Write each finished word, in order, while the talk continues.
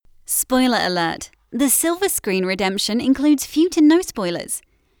Spoiler alert. The Silver Screen Redemption includes few to no spoilers.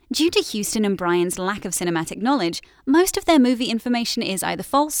 Due to Houston and Brian's lack of cinematic knowledge, most of their movie information is either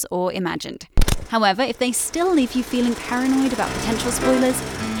false or imagined. However, if they still leave you feeling paranoid about potential spoilers,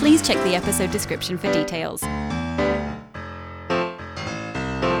 please check the episode description for details.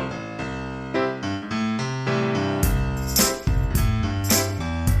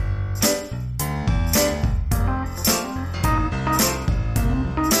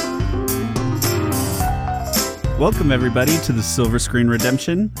 Welcome, everybody, to the Silver Screen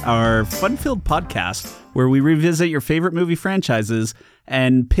Redemption, our fun-filled podcast where we revisit your favorite movie franchises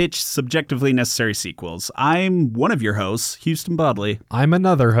and pitch subjectively necessary sequels. I'm one of your hosts, Houston Bodley. I'm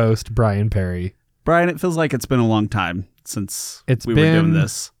another host, Brian Perry. Brian, it feels like it's been a long time since we were doing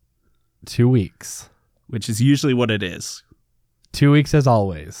this. 2 weeks. Which is usually what it is. 2 weeks as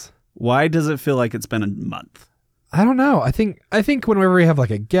always. Why does it feel like it's been a month? I don't know. I think whenever we have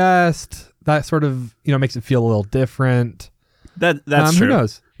like a guest, that sort of, makes it feel a little different. That's true. Who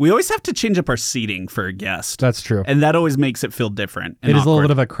knows? We always have to change up our seating for a guest. That's true. And that always makes it feel different and It is awkward. a little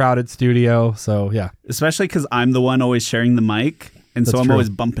bit of a crowded studio, so yeah. Especially because I'm the one always sharing the mic, and so That's I'm true. always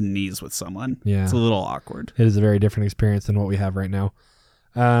bumping knees with someone. Yeah. It's a little awkward. It is a very different experience than what we have right now.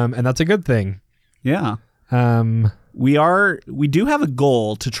 And that's a good thing. Yeah. Um, We do have a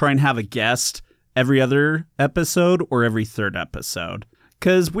goal to try and have a guest every other episode or every third episode.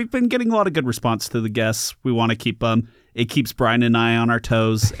 Because we've been getting a lot of good response to the guests. We want to keep them. It keeps Brian and I on our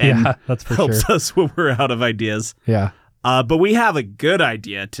toes and yeah, that's for helps sure. us when we're out of ideas. Yeah. But we have a good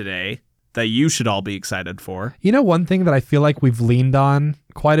idea today that you should all be excited for. One thing that I feel like we've leaned on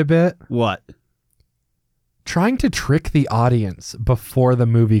quite a bit? What? Trying to trick the audience before the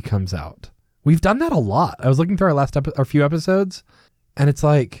movie comes out. We've done that a lot. I was looking through our few episodes, and it's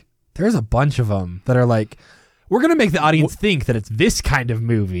like, there's a bunch of them that are like, we're going to make the audience think that it's this kind of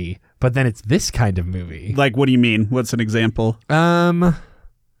movie, but then it's this kind of movie. Like, what do you mean? What's an example? Bro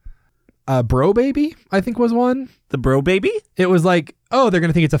Baby, I think was one. The Bro Baby? It was like, oh, they're going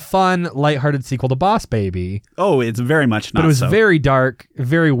to think it's a fun, lighthearted sequel to Boss Baby. Oh, it's very much not so. But it was very dark,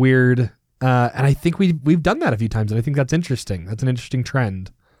 very weird. And I think we've done that a few times, and I think that's interesting. That's an interesting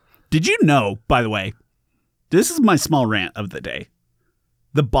trend. Did you know, by the way, this is my small rant of the day.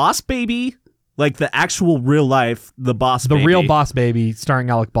 The Boss Baby, like the actual real life, the real Boss Baby starring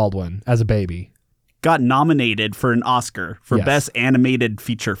Alec Baldwin as a baby, got nominated for an Oscar for Yes. Best Animated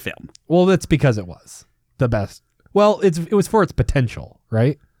Feature Film. Well, that's because it was the best. Well, it was for its potential,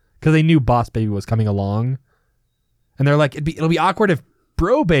 right? Because they knew Boss Baby was coming along, and they're like, it'll be awkward if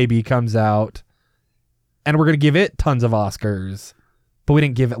Bro Baby comes out, and we're gonna give it tons of Oscars, but we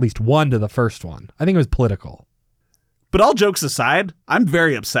didn't give at least one to the first one. I think it was political. But all jokes aside, I'm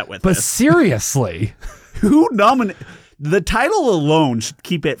very upset with But this. seriously, Who nominated? The title alone should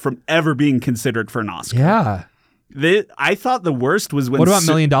keep it from ever being considered for an Oscar. yeah. I thought the worst was when... What about $1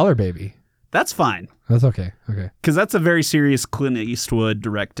 Million Baby? That's fine. That's okay. Okay. Because that's a very serious Clint Eastwood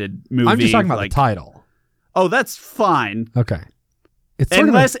directed movie. I'm just talking about the title. Oh, that's fine. Okay. It's sort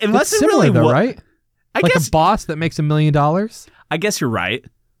Unless of it's it similar really though, wa- right? I Like guess a boss that makes $1 million. I guess you're right.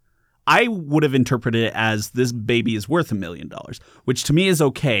 I would have interpreted it as this baby is worth $1 million, which to me is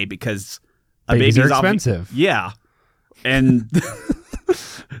okay because a Babies baby's are expensive. Yeah. And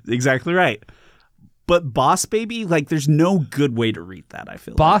exactly right. But Boss Baby, like there's no good way to read that, I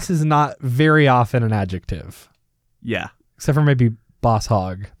feel Boss is not very often an adjective, yeah. except for maybe Boss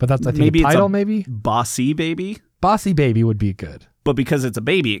Hog. But that's, I think, Maybe a it's title, a- maybe? Bossy Baby. Bossy Baby would be good. But because it's a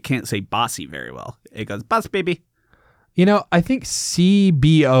baby, it can't say bossy very well. It goes, Boss Baby. I think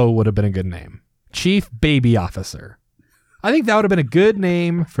CBO would have been a good name. Chief Baby Officer. I think that would have been a good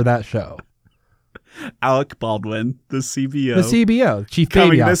name for that show. Alec Baldwin, the CBO. The CBO, Chief coming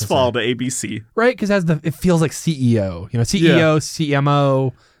Baby this Officer. fall to ABC. Right? Because it feels like CEO. CEO,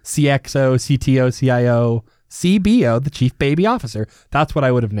 CMO, CXO, CTO, CIO, CBO, the Chief Baby Officer. That's what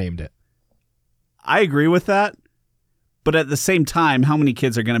I would have named it. I agree with that. But at the same time, how many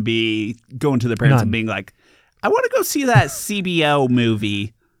kids are going to be going to their parents None. and being like, I want to go see that CBO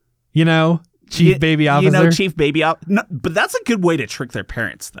movie. Chief Baby Officer. Chief Baby Officer. No, but that's a good way to trick their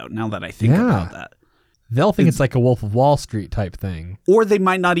parents, though, now that I think about that. They'll think it's like a Wolf of Wall Street type thing. Or they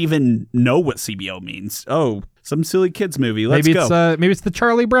might not even know what CBO means. Oh, some silly kids movie. Let's go. Maybe it's the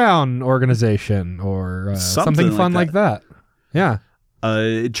Charlie Brown organization or something fun like that. Yeah.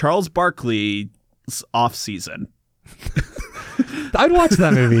 Charles Barkley's off season. I'd watch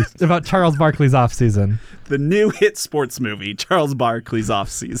that movie about Charles Barkley's off season. The new hit sports movie, Charles Barkley's off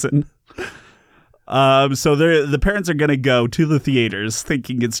season. So the parents are going to go to the theaters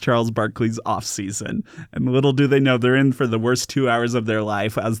thinking it's Charles Barkley's off season. And little do they know they're in for the worst 2 hours of their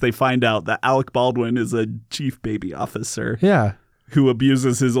life as they find out that Alec Baldwin is a chief baby officer Yeah. who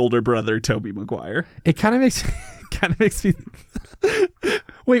abuses his older brother, Tobey Maguire. It kind of makes me.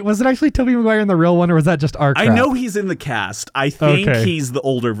 Wait, was it actually Tobey Maguire in the real one, or was that just our crap? I know he's in the cast. I think Okay. he's the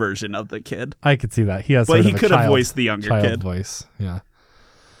older version of the kid. I could see that. He has But sort he of a could have child- voiced the younger child kid. voice. Yeah.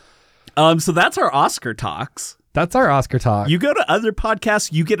 So that's our Oscar talks. That's our Oscar talk. You go to other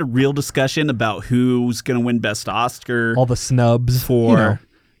podcasts, you get a real discussion about who's going to win Best Oscar All the snubs for you know.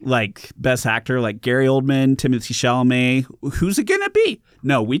 like Best Actor, like Gary Oldman, Timothée Chalamet. Who's it going to be?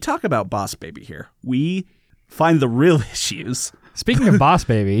 No, we talk about Boss Baby here. We find the real issues. Speaking of Boss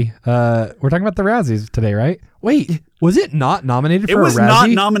Baby, we're talking about the Razzies today, right? Wait, was it not nominated for It was a Razzie? not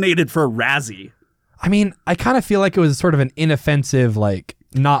nominated for a Razzie. I mean, I kind of feel like it was sort of an inoffensive, like,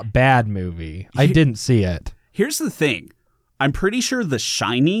 not bad movie. I didn't see it. Here's the thing. I'm pretty sure The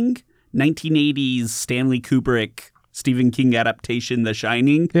Shining, 1980s Stanley Kubrick, Stephen King adaptation, The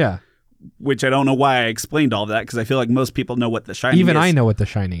Shining, Yeah. which I don't know why I explained all that because I feel like most people know what The Shining Even is. I know what The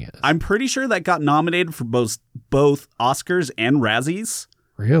Shining is. I'm pretty sure that got nominated for both Oscars and Razzies.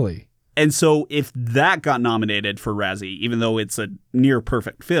 Really? And so if that got nominated for Razzie, even though it's a near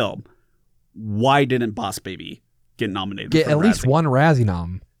perfect film, why didn't Boss Baby get nominated Get for at least Razzie? one Razzie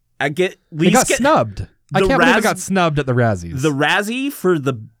nom. It It got snubbed. I the can't believe it Raz- got snubbed at the Razzies. The Razzie for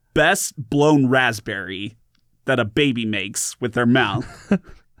the best blown raspberry that a baby makes with their mouth.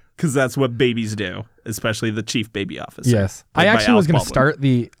 Because that's what babies do, especially the chief baby officer. Yes. I played by actually was Alec going to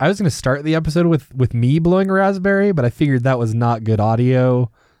Baldwin. start the episode with me blowing a raspberry, but I figured that was not good audio,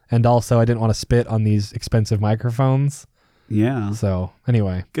 and also I didn't want to spit on these expensive microphones. Yeah, So,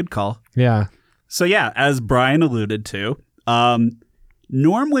 anyway. good call. Yeah. So yeah, as Brian alluded to,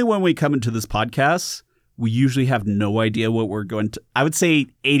 normally when we come into this podcast, we usually have no idea what we're going to. I would say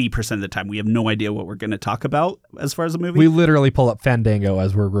 80% of the time we have no idea what we're going to talk about as far as a movie. We literally pull up Fandango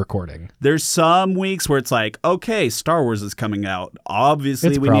as we're recording. There's some weeks where it's like, okay, Star Wars is coming out. Obviously,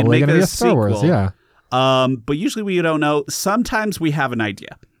 It's we need to probably make going to a be a Star sequel. Wars, yeah. But usually we don't know. Sometimes we have an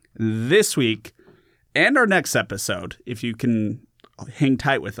idea. This week and our next episode, if you can hang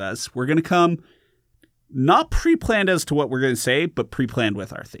tight with us, we're going to come not pre-planned as to what we're going to say, but pre-planned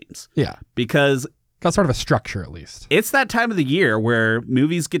with our themes. Yeah. Because Got sort of a structure, at least. it's that time of the year where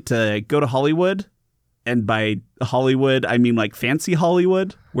movies get to go to Hollywood. And by Hollywood, I mean like fancy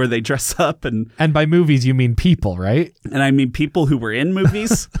Hollywood, where they dress up and And by movies, you mean people, right? I mean people who were in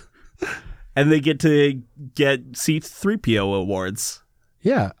movies. And they get to get C-3PO awards.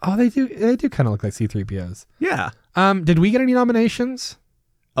 Yeah. Oh, they do kind of look like C-3POs. Yeah. Did we get any nominations?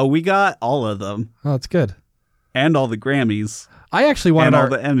 Oh, we got all of them. Oh, that's good. And all the Grammys. I actually wanted And all our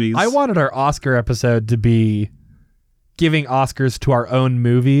the Emmys. I wanted our Oscar episode to be giving Oscars to our own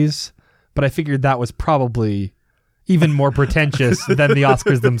movies, but I figured that was probably even more pretentious than the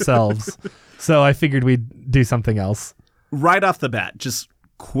Oscars themselves. So I figured we'd do something else. Right off the bat, just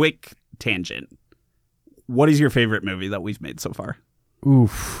quick tangent. What is your favorite movie that we've made so far?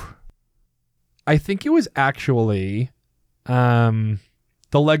 Oof. I think it was actually the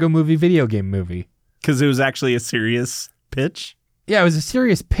Lego Movie video game movie. Because it was actually a serious pitch? Yeah, it was a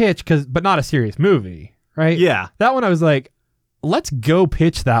serious pitch, but not a serious movie, right? Yeah. That one I was like, let's go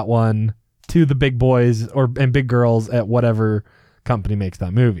pitch that one to the big boys and big girls at whatever company makes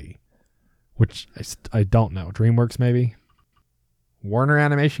that movie, which I don't know. DreamWorks maybe? Warner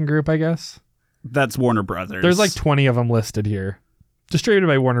Animation Group, I guess? That's Warner Brothers. There's like 20 of them listed here. Distributed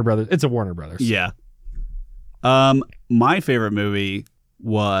by Warner Brothers. It's a Warner Brothers. Yeah. My favorite movie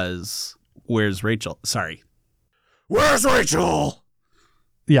was Where's Rachel? Sorry. Where's Rachel?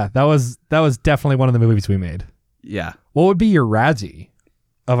 Yeah, that was definitely one of the movies we made. Yeah. What would be your Razzie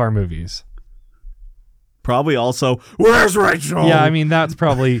of our movies? Probably also Where's Rachel? Yeah, I mean that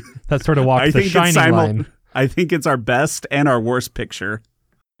sort of walks the shining line. I think it's our best and our worst picture.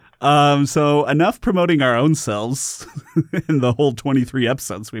 So enough promoting our own selves in the whole 23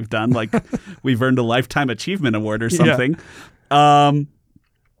 episodes we've done. Like we've earned a Lifetime Achievement Award or something. Yeah.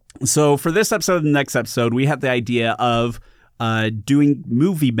 So for this episode and the next episode, we had the idea of doing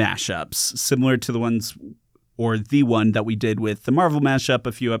movie mashups similar to the ones or the one that we did with the Marvel mashup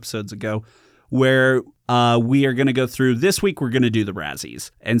a few episodes ago, where we are going to go through this week. We're going to do the Razzies.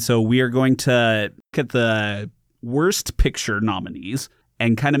 And so we are going to look at the worst picture nominees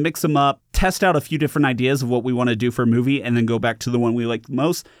and kind of mix them up, test out a few different ideas of what we want to do for a movie, and then go back to the one we like the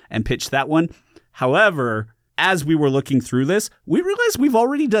most and pitch that one. However, as we were looking through this, we realized we've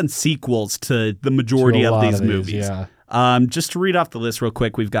already done sequels to the majority of these movies. Yeah. Just to read off the list real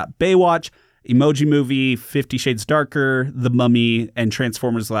quick, we've got Baywatch, Emoji Movie, 50 Shades Darker, The Mummy, and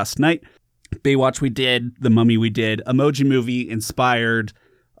Transformers Last Night. Baywatch we did, The Mummy we did. Emoji Movie inspired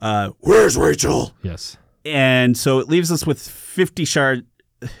Where's Rachel? Yes. And so it leaves us with 50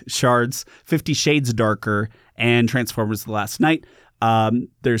 Shards, 50 Shades Darker, and Transformers The Last Night.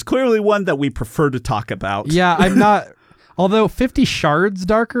 There's clearly one that we prefer to talk about. Yeah, I'm not... Although 50 Shards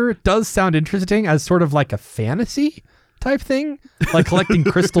Darker does sound interesting as sort of like a fantasy type thing. Like collecting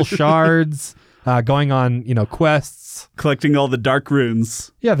crystal shards, going on, quests. Collecting all the dark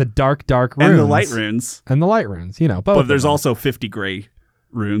runes. Yeah, the dark runes. And the light runes. And the light runes, both. But there's also 50 gray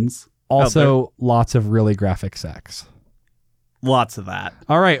runes. Also, lots of really graphic sex. Lots of that.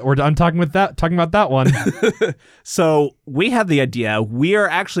 All right, we're done talking about that one. So we had the idea. We are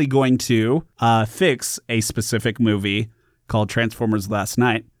actually going to fix a specific movie called Transformers Last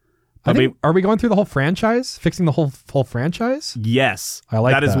Night. Are we going through the whole franchise? Fixing the whole franchise? Yes. I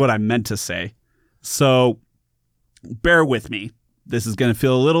like that. That is what I meant to say. So bear with me. This is going to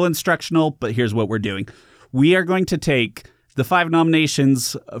feel a little instructional, but here's what we're doing. We are going to take the 5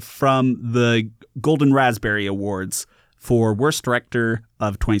 nominations from the Golden Raspberry Awards for Worst Director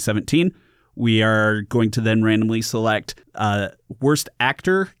of 2017. We are going to then randomly select a Worst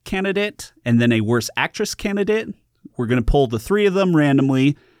Actor candidate and then a Worst Actress candidate. We're going to pull the 3 of them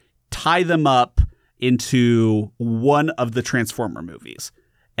randomly, tie them up into one of the Transformer movies.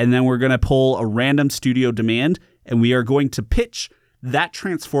 And then we're going to pull a random studio demand, and we are going to pitch that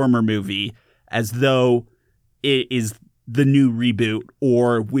Transformer movie as though it is the new reboot,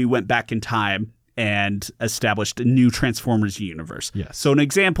 or we went back in time and established a new Transformers universe. Yes. So an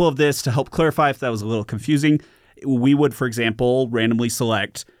example of this, to help clarify if that was a little confusing, we would, for example, randomly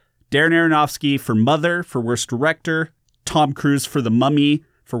select Darren Aronofsky for Mother for Worst Director, Tom Cruise for The Mummy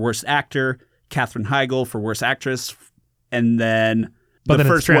for Worst Actor, Katherine Heigl for Worst Actress, and then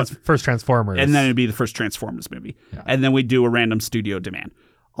first Transformers. And then it'd be the first Transformers movie. Yeah. And then we do a random studio demand.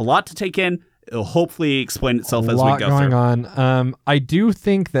 A lot to take in. It'll hopefully explain itself as we go through. A lot going on. I do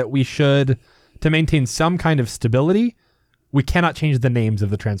think that we should, to maintain some kind of stability, we cannot change the names of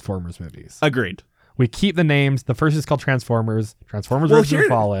the Transformers movies. Agreed. We keep the names. The first is called Transformers. Rise of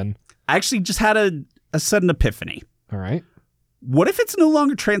Fallen. I actually just had a sudden epiphany. All right. What if it's no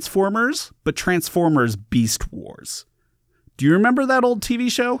longer Transformers, but Transformers Beast Wars? Do you remember that old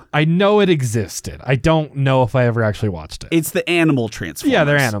TV show? I know it existed. I don't know if I ever actually watched it. It's the animal Transformers. Yeah,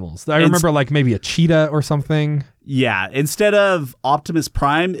 they're animals. I remember like maybe a cheetah or something. Yeah. Instead of Optimus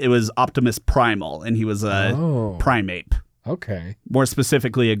Prime, it was Optimus Primal, and he was a primate. Okay. More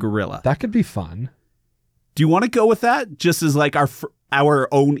specifically, a gorilla. That could be fun. Do you want to go with that? Just as like our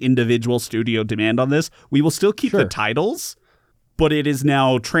own individual studio demand on this? We will still keep the titles, but it is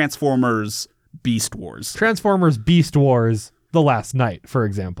now Transformers Beast Wars. Transformers Beast Wars The Last Night, for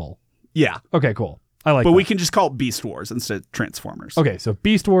example. Yeah. Okay, cool. I like that. But we can just call it Beast Wars instead of Transformers. Okay, so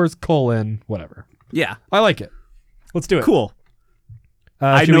Beast Wars, whatever. Yeah. I like it. Let's do it. Cool.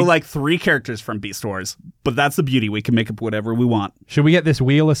 I know like 3 characters from Beast Wars, but that's the beauty. We can make up whatever we want. Should we get this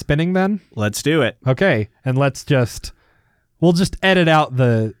wheel a spinning then? Let's do it. Okay, and we'll just edit out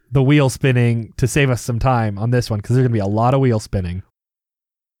the wheel spinning to save us some time on this one, because there's going to be a lot of wheel spinning.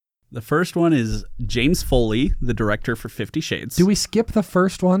 The first one is James Foley, the director for 50 Shades. Do we skip the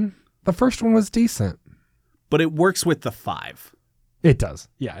first one? The first one was decent. But it works with the 5. It does.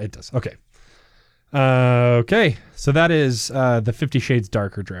 Yeah, it does. Okay. Okay. So that is the 50 Shades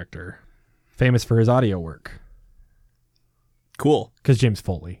Darker director, famous for his audio work. Cool. Because James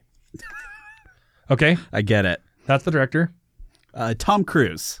Foley. Okay. I get it. That's the director. Tom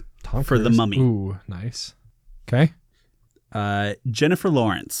Cruise. For The Mummy. Ooh, nice. Okay. Jennifer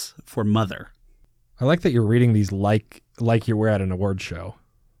Lawrence for Mother. I like that you're reading these like you were at an award show.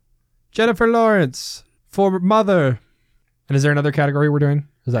 Jennifer Lawrence for Mother. And is there another category we're doing?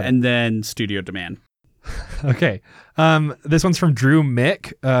 And then studio demand. Okay. This one's from Drew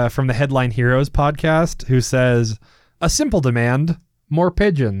Mick from the Headline Heroes podcast, who says, a simple demand, more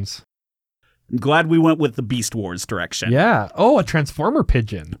pigeons. I'm glad we went with the Beast Wars direction. Yeah. Oh, a Transformer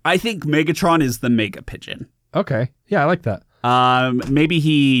pigeon. I think Megatron is the mega pigeon. Okay. Yeah, I like that. Maybe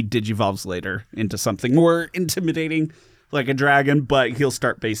he digivolves later into something more intimidating, like a dragon, but he'll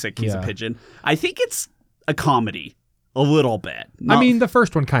start basic. He's a pigeon. I think it's a comedy, a little bit. I mean, the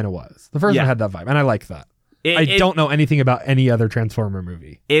first one kind of was. The first one had that vibe, and I like that. I don't know anything about any other Transformer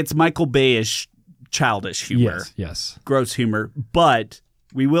movie. It's Michael Bay-ish, childish humor. Yes. Gross humor, but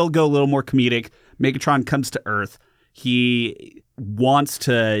we will go a little more comedic. Megatron comes to Earth. He wants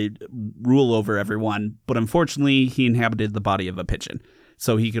to rule over everyone, but unfortunately, he inhabited the body of a pigeon.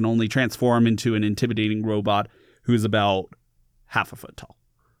 So he can only transform into an intimidating robot who's about half a foot tall.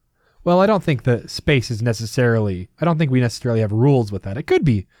 Well, I don't think the space is necessarily... I don't think we necessarily have rules with that. It could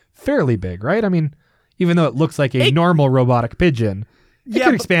be fairly big, right? I mean, even though it looks like a normal robotic pigeon, it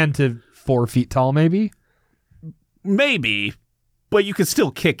could expand to 4 feet tall, maybe. Maybe, but you could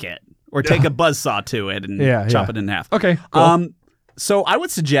still kick it or take a buzzsaw to it and chop it in half. Okay, cool. So I would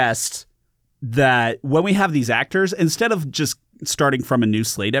suggest that when we have these actors, instead of just starting from a new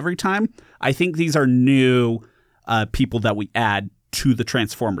slate every time, I think these are new people that we add to the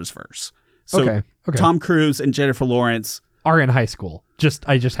Transformers verse. So Okay. Tom Cruise and Jennifer Lawrence Are in high school.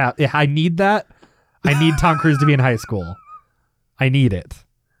 I need that. I need Tom Cruise to be in high school. I need it.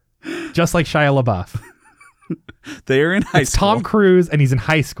 Just like Shia LaBeouf. they are in high It's school. Tom Cruise and he's in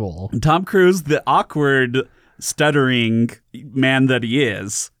high school. Tom Cruise, the awkward, stuttering man that he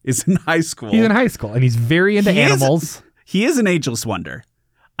is in high school. He's in high school and he's very into animals. He is an ageless wonder.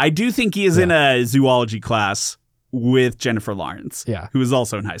 I do think he is in a zoology class with Jennifer Lawrence, who is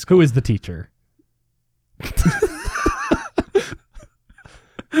also in high school. Who is the teacher?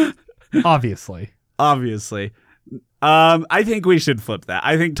 Obviously. I think we should flip that.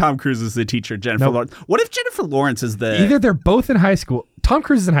 I think Tom Cruise is the teacher, Jennifer Lawrence. What if Jennifer Lawrence is the... Either they're both in high school. Tom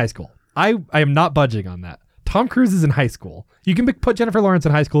Cruise is in high school. I am not budging on that. Tom Cruise is in high school. You can put Jennifer Lawrence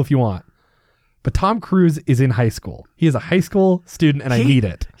in high school if you want. But Tom Cruise is in high school. He is a high school student, and I need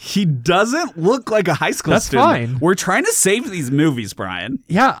it. He doesn't look like a high school student. That's fine. We're trying to save these movies, Brian.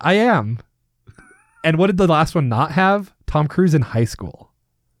 Yeah, I am. And what did the last one not have? Tom Cruise in high school.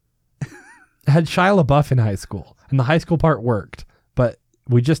 It had Shia LaBeouf in high school, and the high school part worked. But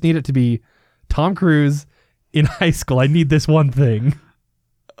we just need it to be Tom Cruise in high school. I need this one thing.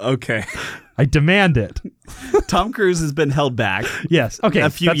 Okay. I demand it. Tom Cruise has been held back. Yes. Okay. A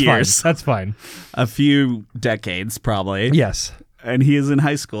few years. Fine. That's fine. A few decades, probably. Yes. And he is in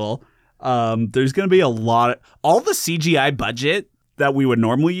high school. There's going to be all the CGI budget that we would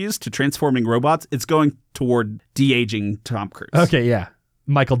normally use to transforming robots, it's going toward de-aging Tom Cruise. Okay, yeah.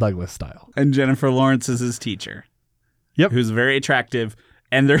 Michael Douglas style. And Jennifer Lawrence is his teacher. Yep. Who's very attractive.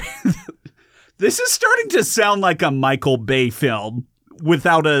 And this is starting to sound like a Michael Bay film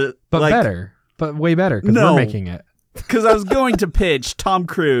without a... But better. But way better, because we're making it. Because I was going to pitch Tom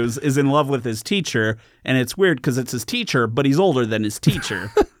Cruise is in love with his teacher, and it's weird because it's his teacher, but he's older than his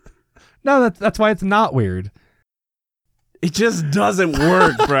teacher. No, that's why it's not weird. It just doesn't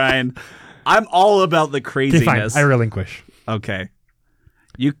work, Brian. I'm all about the craziness. Okay, fine. I relinquish. Okay.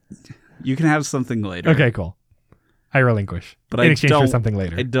 You can have something later. Okay, cool. I relinquish. But in exchange for something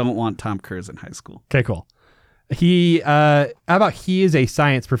later. I don't want Tom Cruise in high school. Okay, cool. He is a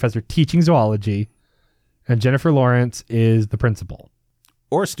science professor teaching zoology, and Jennifer Lawrence is the principal.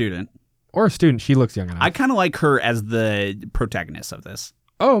 Or a student. Or a student. She looks young enough. I kind of like her as the protagonist of this.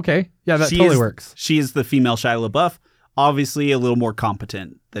 Oh, okay. Yeah, that totally works. She is the female Shia LaBeouf. Obviously a little more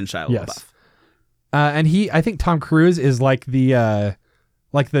competent than Shia LaBeouf. And I think Tom Cruise is like the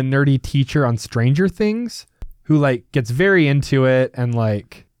nerdy teacher on Stranger Things who like gets very into it and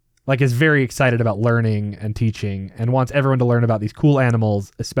like is very excited about learning and teaching and wants everyone to learn about these cool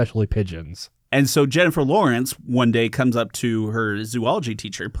animals, especially pigeons. And so Jennifer Lawrence one day comes up to her zoology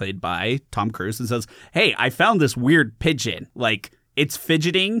teacher, played by Tom Cruise, and says, "Hey, I found this weird pigeon. Like, it's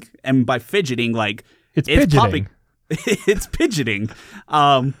fidgeting, and by fidgeting, like it's fidgeting. Popping. It's fidgeting.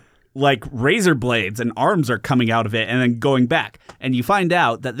 Like razor blades and arms are coming out of it and then going back. And you find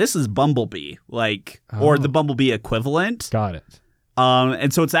out that this is Bumblebee, or the Bumblebee equivalent. Got it.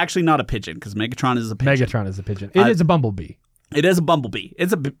 And so it's actually not a pigeon because Megatron is a pigeon. Megatron is a pigeon. It is a bumblebee. It is a bumblebee.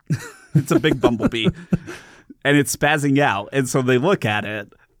 It's a big bumblebee, and it's spazzing out. And so they look at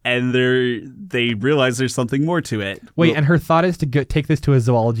it, and they realize there's something more to it. Wait, and her thought is to take this to a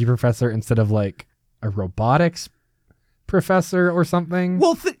zoology professor instead of like a robotics professor or something.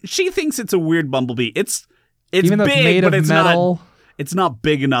 Well, she thinks it's a weird bumblebee. It's even though big, it's made but of it's metal. It's not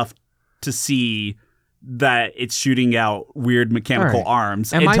big enough to see that it's shooting out weird mechanical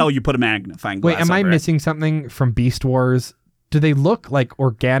arms until you put a magnifying glass. Wait, am I missing something from Beast Wars? Do they look like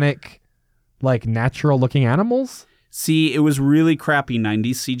organic, like natural looking animals? See, it was really crappy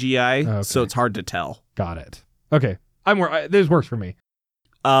 90s CGI, so it's hard to tell. Got it. Okay. This works for me.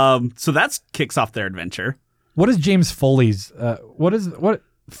 So that kicks off their adventure. What is James Foley's, what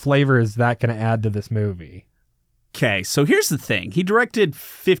flavor is that going to add to this movie? Okay, so here's the thing. He directed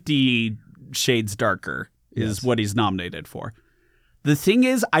 50 Shades Darker is what he's nominated for. The thing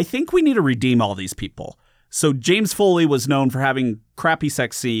is, I think we need to redeem all these people. So James Foley was known for having crappy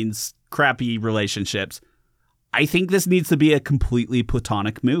sex scenes, crappy relationships. I think this needs to be a completely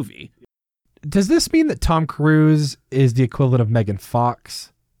platonic movie. Does this mean that Tom Cruise is the equivalent of Megan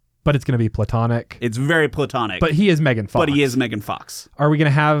Fox? but it's going to be platonic. It's very platonic. But he is Megan Fox. But he is Megan Fox. Are we going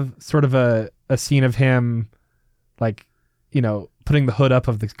to have sort of a scene of him, like, putting the hood up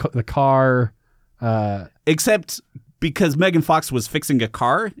of the car? Except because Megan Fox was fixing a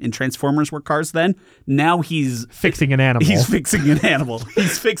car, and Transformers were cars then, now he's fixing an animal. He's fixing an animal.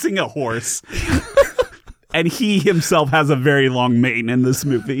 He's fixing a horse. And he himself has a very long mane in this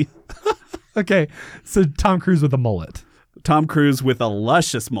movie. Okay, so Tom Cruise with a mullet. Tom Cruise with a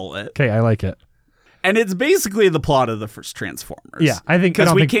luscious mullet. Okay, I like it. And it's basically the plot of the first Transformers. Yeah, I don't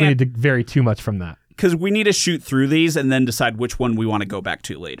think we need to vary too much from that. Because we need to shoot through these and then decide which one we want to go back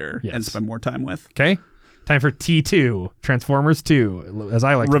to later Yes. and spend more time with. Okay, time for T2, Transformers 2, as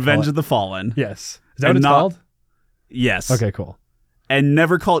I like to call it. Revenge of the Fallen. Yes. Is that what it's called? Yes. Okay, cool. And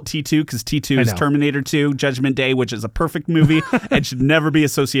never call it T2 because T2 is Terminator 2, Judgment Day, which is a perfect movie and should never be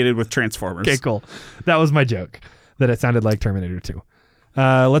associated with Transformers. Okay, cool. That was my joke, that it sounded like Terminator 2.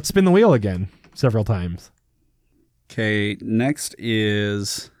 Let's spin the wheel again several times. Okay, next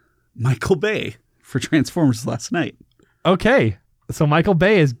is Michael Bay for Transformers Last Night. Okay, so Michael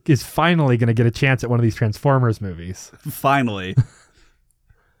Bay is finally going to get a chance at one of these Transformers movies. Finally.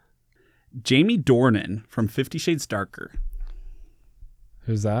 Jamie Dornan from 50 Shades Darker.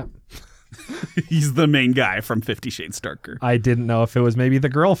 Who's that? He's the main guy from 50 Shades Darker. I didn't know if it was maybe the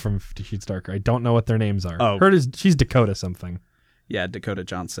girl from 50 Shades Darker. I don't know what their names are. Oh. She's Dakota something. Yeah, Dakota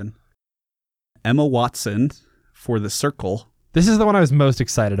Johnson. Emma Watson for The Circle. This is the one I was most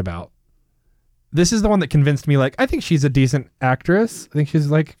excited about. This is the one that convinced me, like, I think she's a decent actress. I think she's,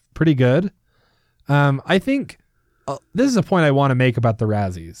 like, pretty good. I think this is a point I want to make about the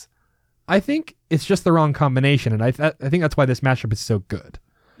Razzies. I think it's just the wrong combination, and I think that's why this mashup is so good.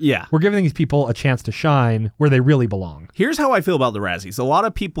 Yeah. We're giving these people a chance to shine where they really belong. Here's how I feel about the Razzies. A lot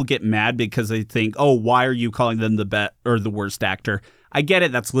of people get mad because they think, oh, why are you calling them the worst actor? I get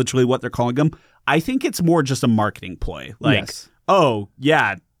it. That's literally what they're calling them. I think it's more just a marketing ploy. Like, yes. Oh,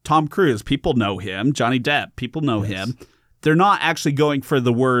 yeah, Tom Cruise, people know him. Johnny Depp, people know him. They're not actually going for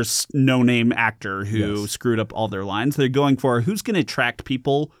the worst no-name actor who screwed up all their lines. They're going for who's going to attract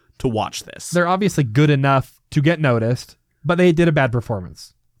people to watch this. They're obviously good enough to get noticed, but they did a bad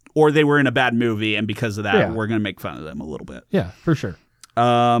performance. Or they were in a bad movie, and because of that, we're going to make fun of them a little bit. Yeah, for sure.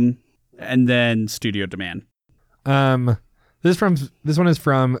 And then Studio Demand. This one is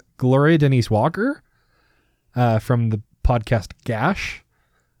from Gloria Denise Walker, from the podcast Gash.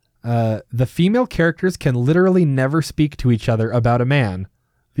 The female characters can literally never speak to each other about a man.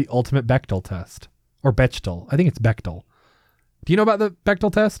 The ultimate Bechdel test. Or Bechdel. I think it's Bechdel. Do you know about the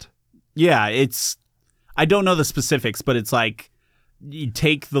Bechdel test? Yeah, I don't know the specifics, but it's like you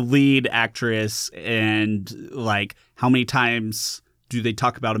take the lead actress and like how many times do they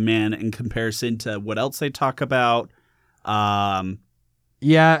talk about a man in comparison to what else they talk about?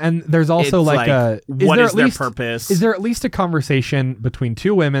 Yeah, and there's also what is their purpose? Is there at least a conversation between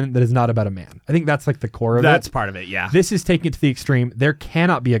two women that is not about a man? I think that's like the core of it. That's part of it, yeah. This is taking it to the extreme. There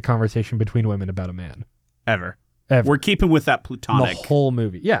cannot be a conversation between women about a man. Ever. We're keeping with that platonic. The whole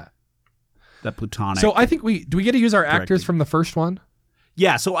movie, yeah. That platonic. So I think do we get to use our actors from the first one?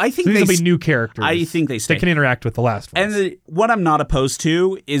 Yeah, so I think these will be new characters. I think they stay. They can interact with the last one. And what I'm not opposed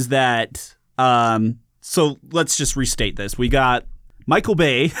to is that, so let's just restate this. We got Michael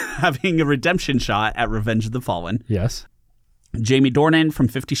Bay having a redemption shot at Revenge of the Fallen. Yes. Jamie Dornan from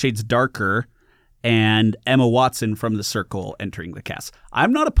 50 Shades Darker and Emma Watson from The Circle entering the cast.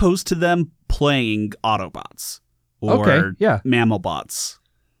 I'm not opposed to them playing Autobots or Mammalbots.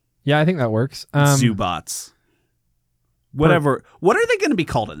 Yeah, I think that works. Zoobots. Whatever. What are they going to be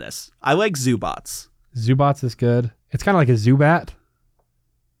called in this? I like Zoobots. Zoobots is good. It's kind of like a Zubat.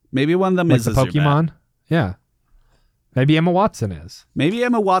 Maybe one of them like is the a Pokemon. Zubat. Yeah. Maybe Emma Watson is. Maybe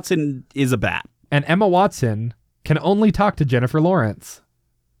Emma Watson is a bat. And Emma Watson can only talk to Jennifer Lawrence.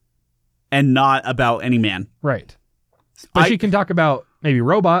 And not about any man. Right. But she can talk about maybe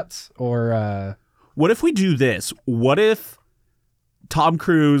robots or... What if we do this? What if Tom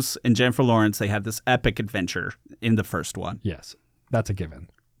Cruise and Jennifer Lawrence, they have this epic adventure in the first one? Yes, that's a given.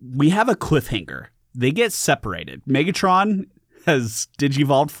 We have a cliffhanger. They get separated. Megatron has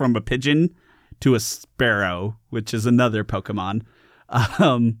digivolved from a pigeon to a sparrow, which is another Pokemon.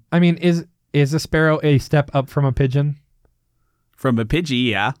 I mean, is a sparrow a step up from a pigeon? From a Pidgey,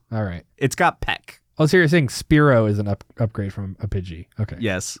 yeah. All right. It's got peck. Oh, so you're saying Spearow is an upgrade from a Pidgey. Okay.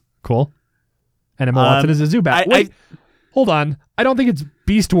 Yes. Cool. And Emma Watson is a Zubat. Wait, hold on. I don't think it's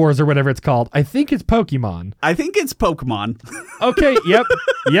Beast Wars or whatever it's called. I think it's Pokemon. I think it's Pokemon. Okay, yep.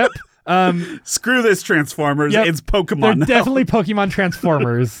 Screw this Transformers. Yep. It's Pokemon. They're definitely Pokemon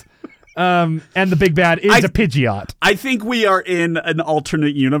Transformers. And the big bad is a Pidgeot. I think we are in an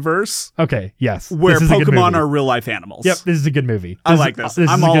alternate universe Okay, yes. where This is a good Pokemon movie. are real life animals. Yep, this is a good movie. I like this. is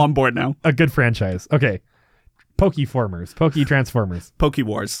I'm a all good- on board now. A good franchise. Okay. Pokeformers. Poke-Transformers.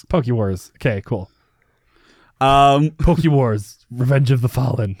 Pokewars. Poke-Wars. Okay, cool. Poke-Wars. Revenge of the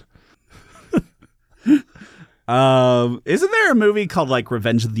Fallen. Isn't there a movie called like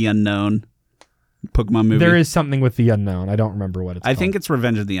Revenge of the Unknown? Pokemon movie. There is something with the unknown. I don't remember what it's I called. think it's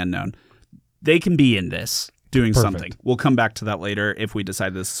Revenge of the Unknown. They can be in this doing Perfect. something. We'll come back to that later if we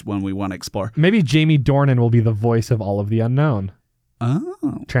decide this is one we want to explore. Maybe Jamie Dornan will be the voice of all of the unknown.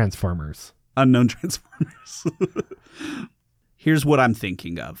 Oh. Transformers. Unknown Transformers. Here's what I'm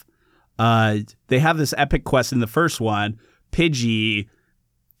thinking of. They have this epic quest in the first one. Pidgey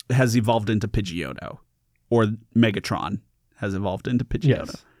has evolved into Pidgeotto. Or Megatron has evolved into Pidgeotto.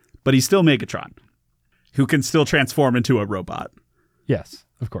 Yes. But he's still Megatron, who can still transform into a robot. Yes,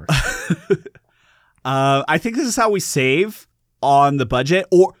 of course. I think this is how we save on the budget.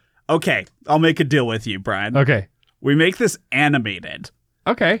 Or, okay, I'll make a deal with you, Brian. Okay. We make this animated.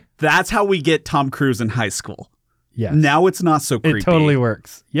 Okay. That's how we get Tom Cruise in high school. Yes. Now it's not so creepy. It totally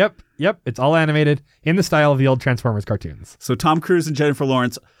works. Yep. It's all animated in the style of the old Transformers cartoons. So Tom Cruise and Jennifer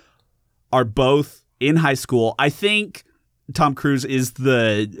Lawrence are both in high school. I think Tom Cruise is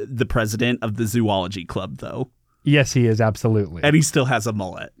the president of the zoology club, though. Yes, he is, absolutely. And he still has a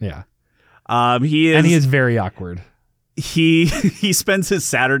mullet. Yeah. He is very awkward. he spends his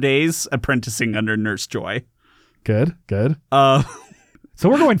Saturdays apprenticing under Nurse Joy. Good. Uh, So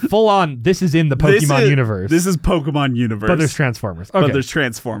we're going full on. This is in the Pokemon universe. This is Pokemon universe. But there's Transformers. Okay. But there's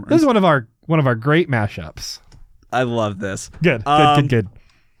Transformers. This is one of our great mashups. I love this. Good.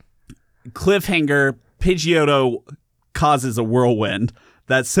 Cliffhanger, Pidgeotto causes a whirlwind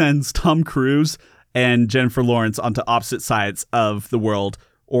that sends Tom Cruise and Jennifer Lawrence onto opposite sides of the world,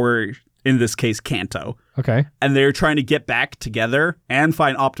 or in this case, Kanto. Okay. And they're trying to get back together and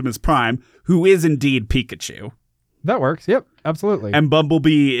find Optimus Prime, who is indeed Pikachu. That works. Yep. Absolutely. And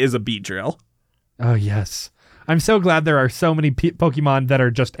Bumblebee is a Beedrill. Oh, yes. I'm so glad there are so many Pokemon that are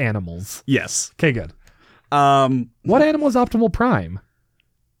just animals. Yes. Okay, good. Um, What animal is Optimal Prime?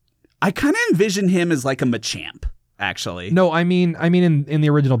 I kind of envision him as like a Machamp, actually. No, I mean in the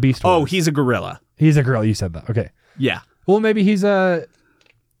original Beast Wars. Oh, he's a gorilla. He's a girl. You said that. Okay. Yeah. Well, maybe he's one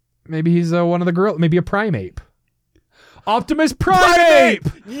of the gorilla. Maybe a Primeape. Optimus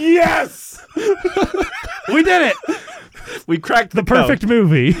Primeape! Yes! We did it. We cracked the Perfect code.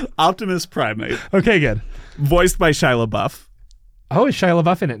 movie. Optimus Primate, Okay, good. voiced by Shia LaBeouf. Oh, is Shia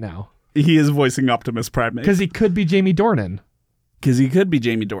LaBeouf in it now? He is voicing Optimus Primate. Because he could be Jamie Dornan. Because he could be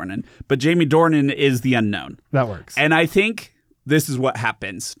Jamie Dornan. But Jamie Dornan is the unknown. That works. And I think this is what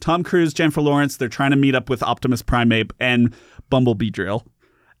happens. Tom Cruise, Jennifer Lawrence, they're trying to meet up with Optimus Primate and Bumblebee Drill.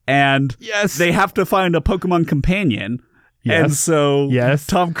 And Yes. they have to find a Pokemon companion. Yes. And so Yes.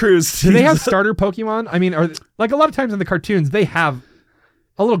 Tom Cruise... Do they have starter Pokemon? I mean, like a lot of times in the cartoons, they have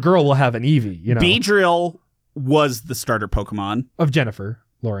a little girl will have an Eevee, you know, Beedrill was the starter Pokemon. of Jennifer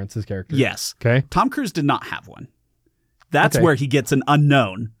Lawrence's character. Yes. Okay. Tom Cruise did not have one. That's Okay. where he gets an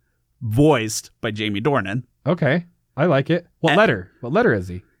unknown, voiced by Jamie Dornan. Okay. I like it. What letter? What letter is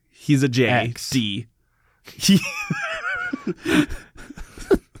he? He's a J. X. D.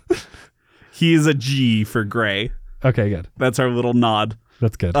 He is a G for gray. Okay, good. That's our little nod.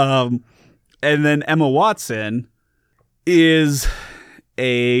 That's good. And then Emma Watson is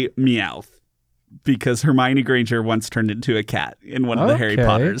a Meowth because Hermione Granger once turned into a cat in one of the Harry Okay.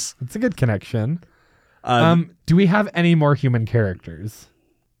 Potters. That's a good connection. Do we have any more human characters?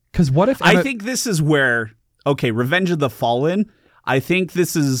 Because what if I think this is where, okay, Revenge of the Fallen, I think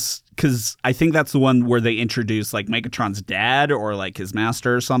this is, because I think that's the one where they introduce like Megatron's dad or like his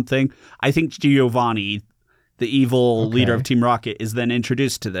master or something. I think Giovanni, the evil leader of Team Rocket, is then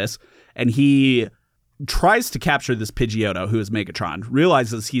introduced to this, and he tries to capture this Pidgeotto, who is Megatron,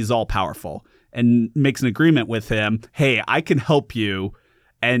 realizes he's all powerful, and makes an agreement with him. Hey, I can help you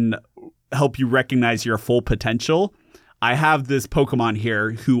and help you recognize your full potential. I have this Pokemon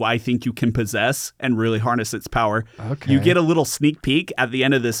here who I think you can possess and really harness its power. Okay. You get a little sneak peek at the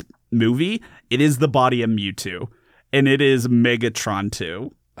end of this movie. It is the body of Mewtwo, and it is Megatron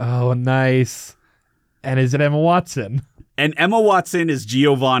 2. Oh, nice. And is it Emma Watson? And Emma Watson is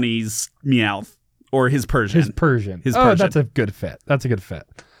Giovanni's Meowth, or his Persian. His Persian. His Oh, Persian. that's a good fit. That's a good fit.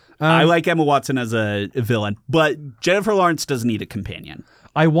 I like Emma Watson as a villain, but Jennifer Lawrence doesn't need a companion.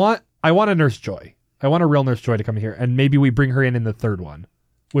 I want a Nurse Joy. I want a real Nurse Joy to come here, and maybe we bring her in the third one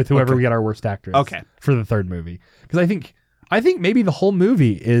with whoever we get our worst actress. Okay. For the third movie, because I think maybe the whole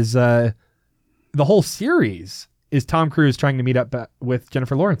movie is the whole series is Tom Cruise trying to meet up with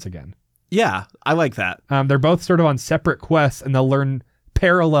Jennifer Lawrence again. Yeah, I like that. They're both sort of on separate quests, and they'll learn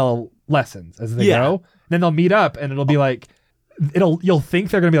parallel lessons as they Yeah. go. Then they'll meet up, and it'll be like, you'll think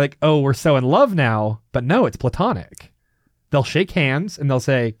they're gonna be like, oh, we're so in love now, but no, it's platonic. They'll shake hands and they'll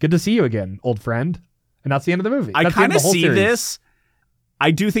say, "Good to see you again, old friend," and that's the end of the movie. I That's the end kind of the whole see series. this.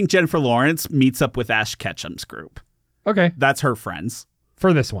 I do think Jennifer Lawrence meets up with Ash Ketchum's group. Okay, That's her friends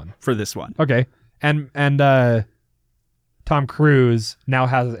for this one. for this one. Okay, and Tom Cruise now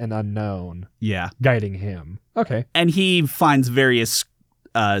has an unknown Yeah. guiding him. Okay, And he finds various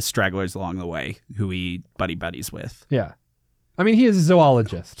stragglers along the way who he buddies with. yeah. I mean, he is a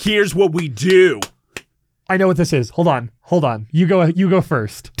zoologist. Here's what we do. I know what this is. Hold on. You go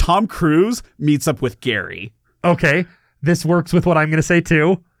first. Tom Cruise meets up with Gary. Okay, this works with what I'm going to say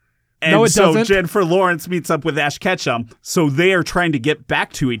too. And No, it so doesn't. Jennifer Lawrence meets up with Ash Ketchum. So they are trying to get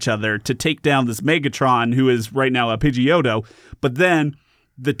back to each other to take down this Megatron, who is right now a Pidgeotto. But then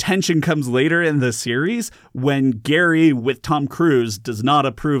the tension comes later in the series when Gary with Tom Cruise does not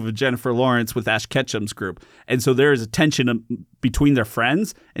approve of Jennifer Lawrence with Ash Ketchum's group. And so there is a tension between their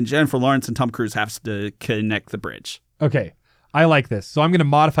friends, and Jennifer Lawrence and Tom Cruise have to connect the bridge. Okay, I like this. So I'm going to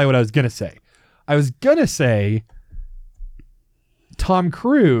modify what I was going to say. I was going to say Tom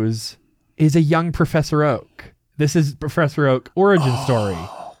Cruise is a young Professor Oak. This is Professor Oak origin story.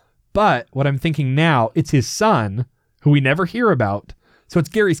 But what I'm thinking now, it's his son, who we never hear about. So it's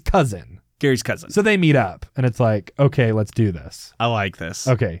Gary's cousin. Gary's cousin. So they meet up, and it's like, okay, let's do this. I like this.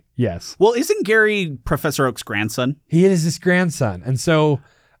 Okay, yes. Well, isn't Gary Professor Oak's grandson? He is his grandson. And so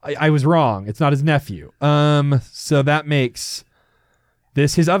I was wrong. It's not his nephew. So that makes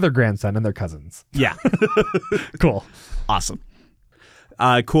this his other grandson, and they're cousins. Yeah. Cool. Awesome.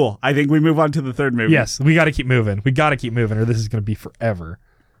 Cool. I think we move on to the third movie. Yes, we got to keep moving. Or this is going to be forever.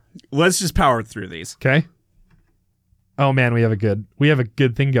 Let's just power through these. Okay. Oh man, we have a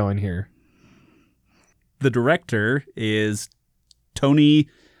good thing going here. The director is Tony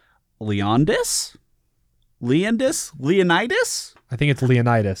Leonidas? Leonidas? I think it's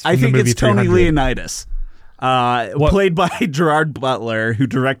Leonidas. I from the think movie it's Tony 300. Leonidas. Played by Gerard Butler, who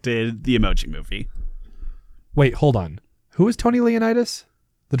directed the Emoji Movie. Wait, hold on. Who is Tony Leonidas?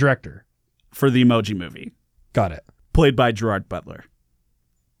 The director. For the Emoji Movie. Got it. Played by Gerard Butler.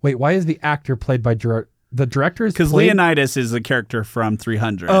 Wait, why is the actor played by Gerard? The director is Because played... Leonidas is a character from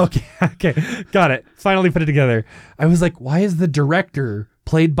 300. Okay, got it. Finally put it together. I was like, why is the director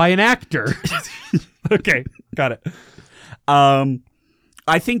played by an actor? Okay, got it.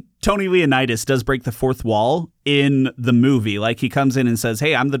 I think Tony Leonidas does break the fourth wall in the movie. Like, he comes in and says,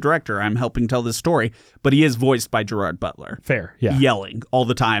 "Hey, I'm the director. I'm helping tell this story." But he is voiced by Gerard Butler. Fair, yeah. Yelling all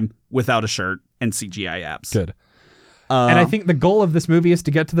the time without a shirt and CGI abs. Good. And I think the goal of this movie is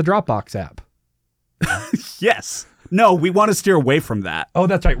to get to the Dropbox app. Yes. No, we want to steer away from that. Oh,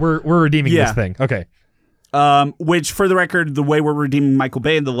 that's right. We're redeeming Yeah. this thing. Okay. Which, for the record, the way we're redeeming Michael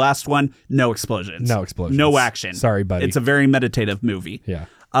Bay in the last one, no explosions. No explosions. No action. Sorry, buddy. It's a very meditative movie. Yeah.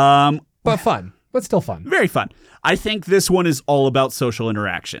 Um, But fun. But still fun. very fun. I think this one is all about social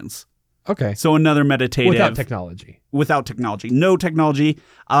interactions. Okay. So another meditative. Without technology. Without technology. No technology.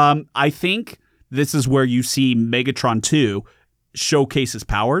 I think this is where you see Megatron 2 showcase his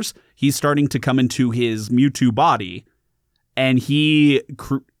powers. He's starting to come into his Mewtwo body, and he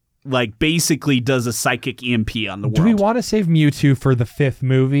basically does a psychic EMP on the world. Do we want to save Mewtwo for the fifth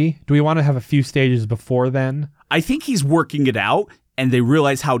movie? Do we want to have a few stages before then? I think he's working it out, and they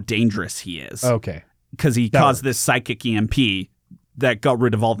realize how dangerous he is. Okay. Because he That caused works. this psychic EMP that got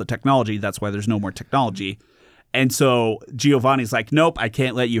rid of all the technology. That's why there's no more technology. And so Giovanni's like, "Nope, I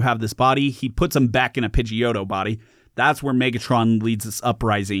can't let you have this body." He puts him back in a Pidgeotto body. That's where Megatron leads this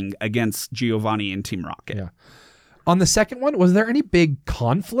uprising against Giovanni and Team Rocket. Yeah. On the second one, was there any big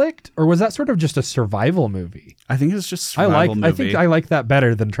conflict, or was that sort of just a survival movie? I think it's just a survival movie. I think I like that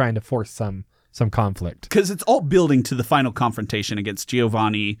better than trying to force some conflict. Because it's all building to the final confrontation against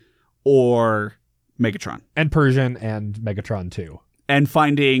Giovanni or Megatron. And Persian and Megatron too. And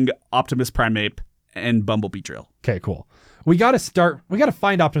finding Optimus Primeape and Bumblebee Drill. Okay, cool. We got to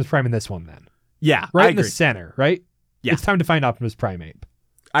find Optimus Prime in this one then. Yeah, Right I in the agree. center, right? Yeah. It's time to find Optimus Primeape.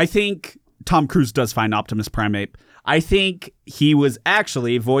 I think Tom Cruise does find Optimus Primeape. I think he was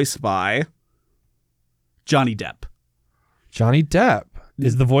actually voiced by Johnny Depp. Johnny Depp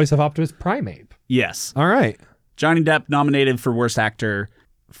is the voice of Optimus Primeape. Yes. All right. Johnny Depp nominated for Worst Actor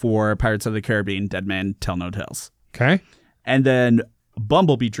for Pirates of the Caribbean, Dead Man Tell No Tales. Okay. And then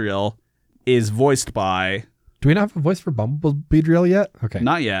Bumblebee Drill is voiced by, Do we not have a voice for Bumblebee Drill yet? Okay.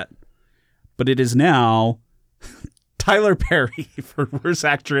 not yet, but it is now Tyler Perry for Worst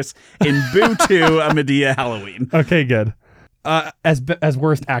Actress in Boo 2 A Medea Halloween. Okay, good. as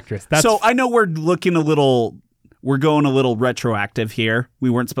worst actress. That's So I know we're going a little retroactive here. We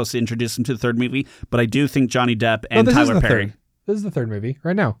weren't supposed to introduce him to the third movie, but I do think Johnny Depp and Tyler Perry. This is the third movie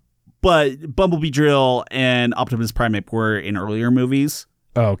right now. But Bumblebee Drill and Optimus Primeape were in earlier movies.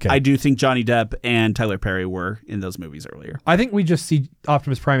 Oh, okay. I do think Johnny Depp and Tyler Perry were in those movies earlier. I think we just see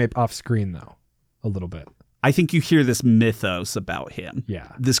Optimus Primeape off screen, though, a little bit. I think you hear this mythos about him.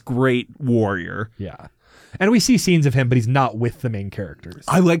 Yeah. This great warrior. Yeah. And we see scenes of him, but he's not with the main characters.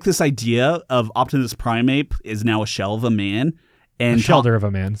 I like this idea of Optimus Primeape is now a shell of a man. And a shelter of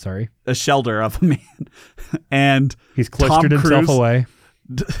a man, sorry. A shelter of a man. And he's cloistered himself away.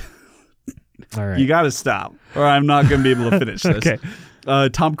 All right. You got to stop, or I'm not going to be able to finish this. Okay.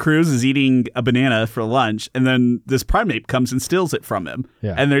 Tom Cruise is eating a banana for lunch, and then this primate comes and steals it from him.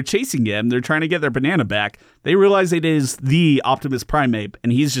 Yeah. And they're chasing him. They're trying to get their banana back. They realize it is the Optimus Primeape,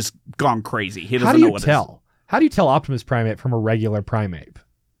 and he's just gone crazy. He doesn't know what it is. How do you tell Optimus Primeape from a regular Primeape?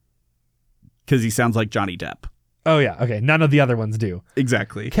 Because he sounds like Johnny Depp. Oh, yeah. Okay. None of the other ones do.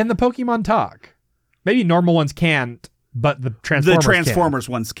 Exactly. Can the Pokemon talk? Maybe normal ones can't, but the Transformers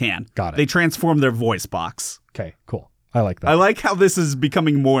ones can. Got it. They transform their voice box. Okay, cool. I like that. I like how this is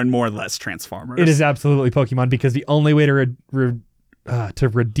becoming more and more less Transformers. It is absolutely Pokemon because the only way to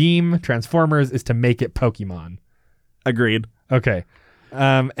redeem Transformers is to make it Pokemon. Agreed. Okay.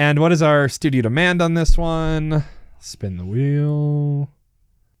 And what is our studio demand on this one? Spin the wheel.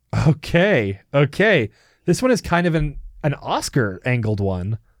 Okay. This one is kind of an Oscar angled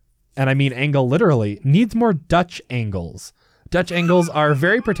one. And I mean angle literally. Needs more Dutch angles. Dutch angles are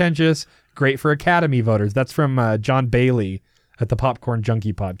very pretentious, great for Academy voters. That's from John Bailey at the Popcorn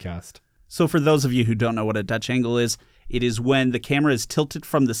Junkie podcast. So for those of you who don't know what a Dutch angle is, it is when the camera is tilted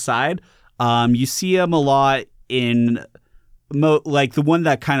from the side. You see them a lot in, like the one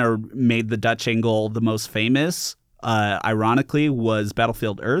that kind of made the Dutch angle the most famous, ironically, was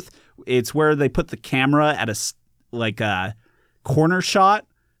Battlefield Earth. It's where they put the camera at a corner shot.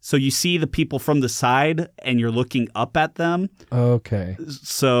 So you see the people from the side and you're looking up at them. Okay.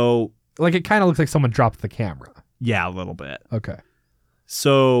 So like it kind of looks like someone dropped the camera. Yeah, a little bit. Okay.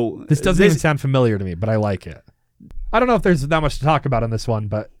 So this doesn't even sound familiar to me, but I like it. I don't know if there's that much to talk about on this one,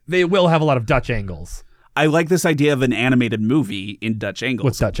 but they will have a lot of Dutch angles. I like this idea of an animated movie in Dutch angles.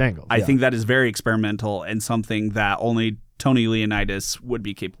 With Dutch angles. I think that is very experimental and something that only Tony Leonidas would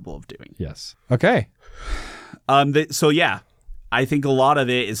be capable of doing. Yes. Okay. So yeah, I think a lot of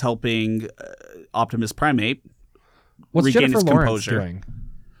it is helping Optimus Primeape regain Jennifer his Lawrence composure. Doing?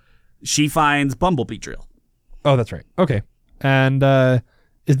 She finds Bumblebee Drill. Oh, that's right. Okay. And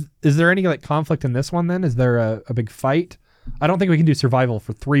is there any like conflict in this one then? Is there a big fight? I don't think we can do survival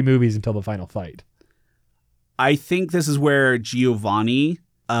for 3 movies until the final fight. I think this is where Giovanni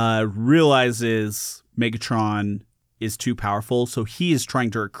realizes Megatron is too powerful, so he is trying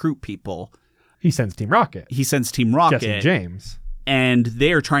to recruit people. He sends Team Rocket. Jesse James. And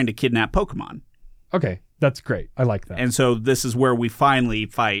they are trying to kidnap Pokemon. Okay, that's great. I like that. And so this is where we finally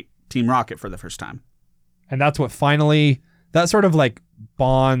fight Team Rocket for the first time. And that's what that sort of like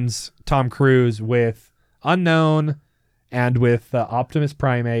bonds Tom Cruise with Unknown and with Optimus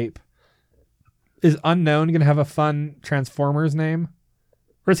Primeape. Is Unknown going to have a fun Transformers name?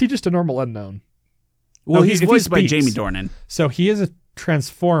 Or is he just a normal Unknown? Well, he's voiced by Jamie Dornan. So he is a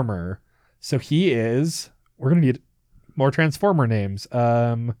Transformer. So we're going to need more Transformer names.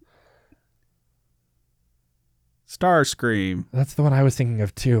 Starscream. That's the one I was thinking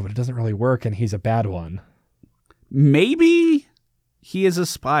of too, but it doesn't really work and he's a bad one. Maybe he is a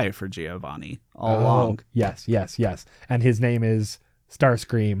spy for Giovanni all along. Yes. And his name is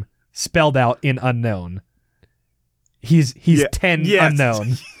Starscream, spelled out in Unknown. He's 10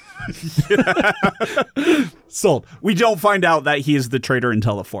 Unknown. Sold. We don't find out that he is the traitor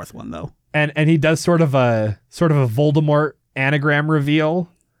until the 4th one, though. And he does sort of a Voldemort anagram reveal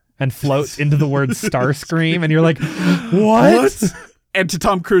and floats into the word Starscream, and you're like, what? And to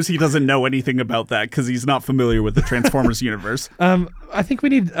Tom Cruise, he doesn't know anything about that because he's not familiar with the Transformers universe. I think we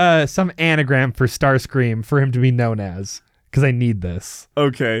need some anagram for Starscream for him to be known as, because I need this.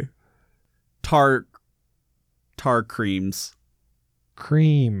 Okay. Tar creams.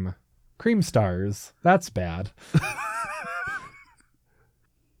 Cream stars. That's bad.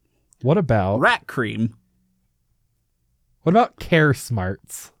 What about rat cream? What about Care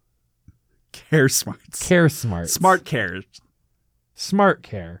Smarts? Care Smarts. Care Smarts. Smart Care. Smart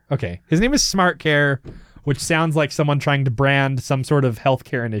Care. Okay. His name is Smart Care, which sounds like someone trying to brand some sort of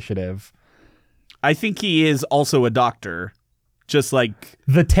healthcare initiative. I think he is also a doctor. Just like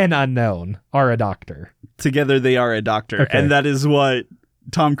the 10 Unknown are a doctor. Together they are a doctor. Okay. And that is what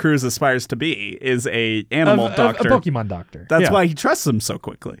Tom Cruise aspires to be is a animal doctor. A Pokemon doctor. That's Yeah. why he trusts him so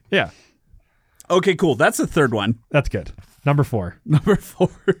quickly. Yeah, Okay, cool. That's the third one. that's good. Number 4. Number 4.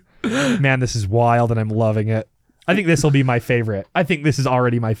 Man, this is wild and I'm loving it. I think this will be my favorite. I think this is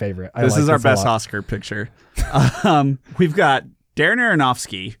already my favorite. This is our a best lot. Oscar picture. We've got Darren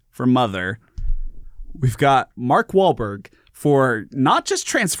Aronofsky for Mother. We've got Mark Wahlberg for not just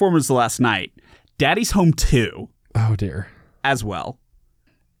Transformers The Last Night, Daddy's Home 2 Oh, dear. as well.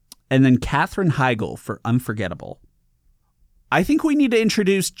 And then Katherine Heigl for Unforgettable. I think we need to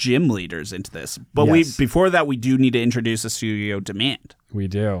introduce gym leaders into this. But Yes. before that, we do need to introduce a studio demand. We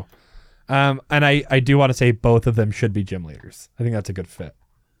do. And I do want to say both of them should be gym leaders. I think that's a good fit.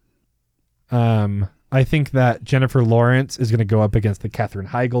 I think that Jennifer Lawrence is going to go up against the Katherine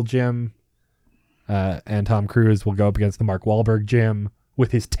Heigl gym. And Tom Cruise will go up against the Mark Wahlberg gym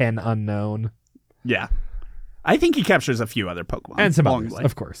with his 10 unknown. Yeah. I think he captures a few other Pokemon. And some along others, the way.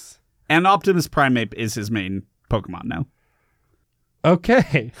 of course. And Optimus Primate is his main Pokemon now.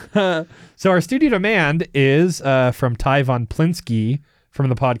 Okay. So our studio demand is from Ty Von Plinsky from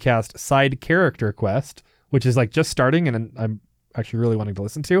the podcast Side Character Quest, which is like just starting and I'm actually really wanting to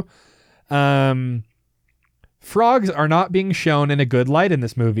listen to. Frogs are not being shown in a good light in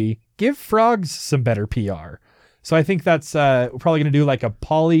this movie. Give frogs some better PR. So I think that's we're probably going to do like a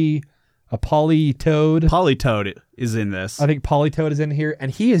Polytoad. Politoed is in this. I think Polytoad is in here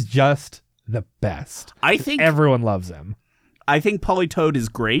and he is just the best. I think Everyone loves him. Politoed is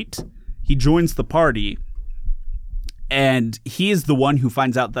great. He joins the party, and he is the one who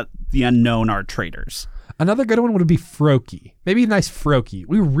finds out that the unknown are traitors. Another good one would be Froakie. Maybe a nice Froakie.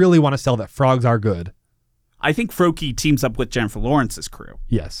 We really want to sell that frogs are good. I think Froakie teams up with Jennifer Lawrence's crew.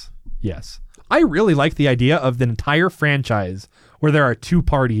 Yes. Yes. I really like the idea of the entire franchise where there are two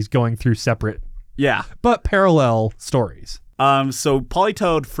parties going through separate Yeah. but parallel stories. So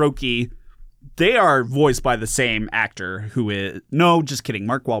Politoed, Froakie, they are voiced by the same actor who is... No, just kidding.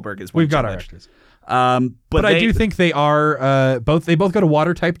 Mark Wahlberg is one. We've got our actors. But I do think they are both go to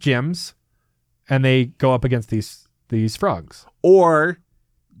water type gyms and they go up against these frogs. Or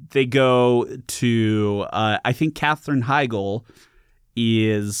they go to... I think Katherine Heigl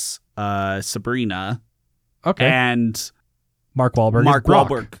is Sabrina. Okay. And Mark Wahlberg Mark is Brock.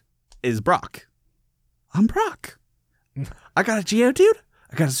 Wahlberg is Brock. I'm Brock. I got a Geodude.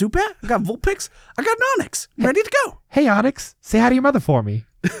 I got a Zubat. I got Vulpix. I got an Onix. Ready to go. Hey, Onyx, say hi to your mother for me.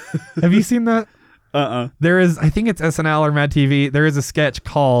 Have you seen that? There is, I think it's SNL or Mad TV. There is a sketch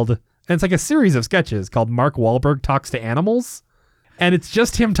called, and it's like a series of sketches called Mark Wahlberg Talks to Animals. And it's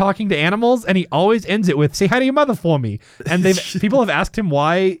just him talking to animals. And he always ends it with, say hi to your mother for me. And people have asked him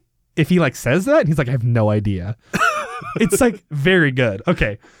why, if he like says that. And he's like, I have no idea. It's like very good.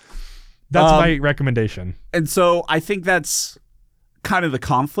 Okay. That's my recommendation. And so I think that's kind of the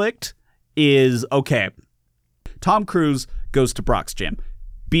conflict is, okay, Tom Cruise goes to Brock's gym,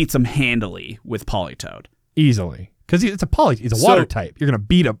 beats him handily with Politoed. Easily. Because he's a water type. You're gonna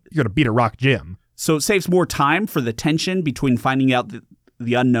beat a rock gym. So it saves more time for the tension between finding out that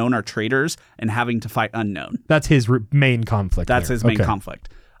the unknown are traitors and having to fight unknown. That's his main conflict. That's his main conflict.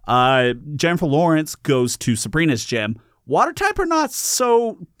 Jennifer Lawrence goes to Sabrina's gym. Water type are not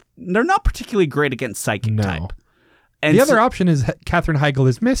they're not particularly great against psychic type. And the other option is Katherine Heigl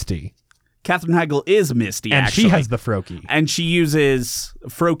is Misty. Katherine Heigl is Misty, and actually. she has the Froakie. And she uses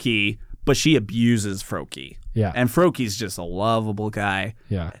Froakie, but she abuses Froakie. Yeah. And Frokie's just a lovable guy.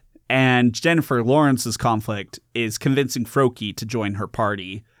 Yeah. And Jennifer Lawrence's conflict is convincing Froakie to join her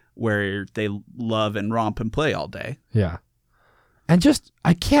party where they love and romp and play all day. Yeah. And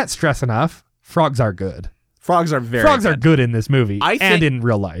I can't stress enough, frogs are good. Frogs are very Frogs good. are good in this movie and in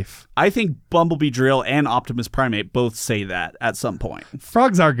real life. I think Bumblebee Drill and Optimus Primate both say that at some point.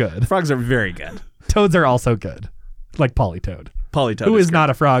 Frogs are good. Frogs are very good. Toads are also good. Like Polytoad. Polytoad Who is good. not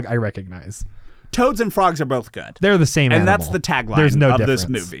a frog, I recognize. Toads and frogs are both good. They're the same and animal. that's the tagline There's no of difference. this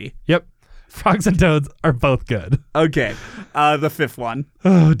movie. Yep. Frogs and toads are both good. Okay. The fifth one.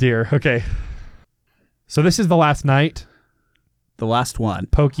 Oh, dear. Okay. So this is The Last Night. The last one.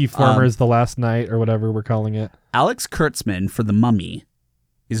 Pokeformers The Last Night, or whatever we're calling it. Alex Kurtzman for The Mummy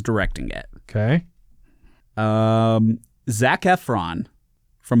is directing it. Okay. Zac Efron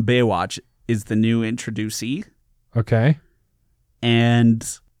from Baywatch is the new introducee. Okay. And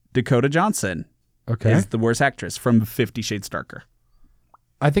Dakota Johnson is the worst actress from 50 Shades Darker.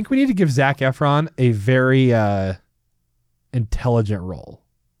 I think we need to give Zac Efron a very intelligent role.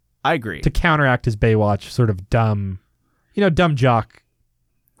 I agree. To counteract his Baywatch sort of dumb jock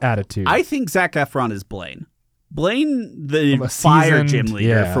attitude. I think Zac Efron is Blaine. Blaine, the fire gym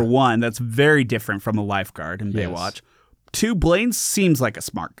leader, for one, that's very different from a lifeguard in Baywatch. 2, Blaine seems like a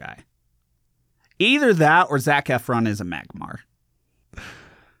smart guy. Either that or Zac Efron is a Magmar.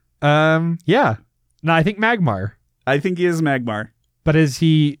 Yeah. No, I think Magmar. I think he is Magmar. But is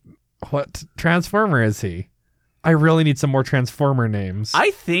he... What Transformer is he? I really need some more Transformer names.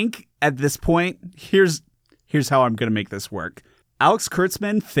 I think at this point, here's how I'm going to make this work. Alex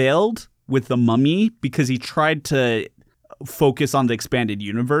Kurtzman failed with The Mummy because he tried to focus on the expanded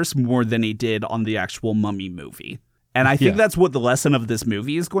universe more than he did on the actual Mummy movie. And I think that's what the lesson of this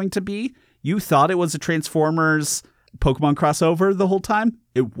movie is going to be. You thought it was a Transformers Pokemon crossover the whole time.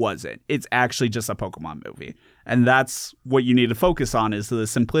 It wasn't. It's actually just a Pokemon movie. And that's what you need to focus on is the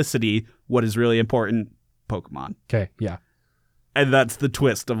simplicity. What is really important? Pokemon. Okay, yeah. And that's the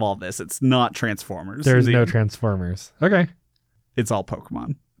twist of all this. It's not Transformers. There's no Transformers. Okay. It's all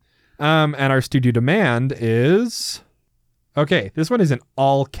Pokemon. And our studio demand is... Okay, this one is in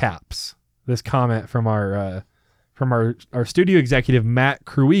all caps. This comment from our studio executive, Matt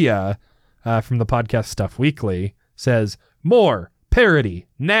Cruia, from the podcast Stuff Weekly, says, more parody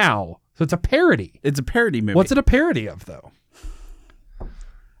now. So it's a parody. It's a parody movie. What's it a parody of, though?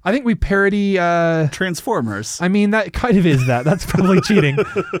 I think we parody... Transformers. I mean, that kind of is that. That's probably cheating.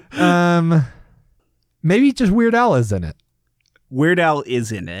 Maybe just Weird Al is in it. Weird Al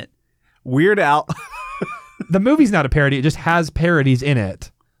is in it. Weird Al... The movie's not a parody. It just has parodies in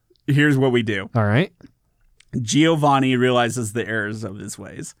it. Here's what we do. All right. Giovanni realizes the errors of his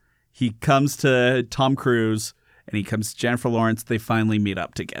ways. He comes to Tom Cruise and he comes to Jennifer Lawrence. They finally meet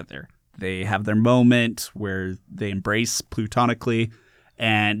up together. They have their moment where they embrace platonically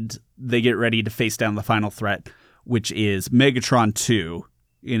and they get ready to face down the final threat, which is Megatron 2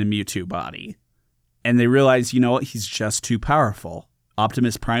 in a Mewtwo body. And they realize, you know what? He's just too powerful.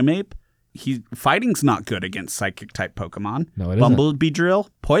 Optimus Primeape? Fighting's not good against psychic type Pokemon. No, it isn't. Bumblebee Drill,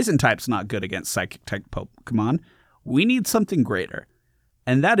 poison type's not good against psychic type Pokemon. We need something greater,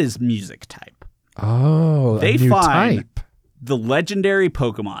 and that is music type. Oh, they a new find type. The legendary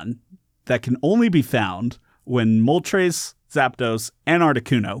Pokemon that can only be found when Moltres, Zapdos, and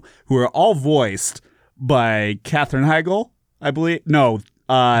Articuno, who are all voiced by Katherine Heigl, I believe. No,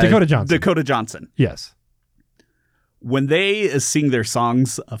 Dakota Johnson. Dakota Johnson. Yes. When they sing their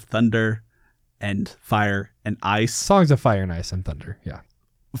songs of thunder and fire and ice, Songs of Fire and Ice and Thunder. Yeah.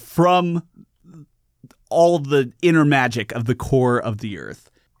 from all the inner magic of the core of the earth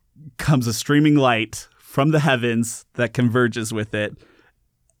comes a streaming light from the heavens that converges with it.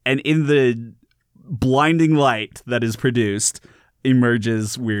 And in the blinding light that is produced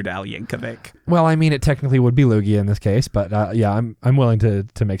emerges Weird Al Yankovic. Well, I mean, it technically would be Lugia in this case, but yeah, I'm willing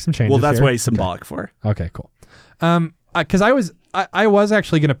to make some changes. Well, that's here. what he's symbolic for. Okay, cool. Because I was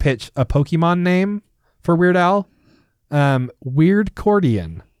actually going to pitch a Pokemon name for Weird Al. Weird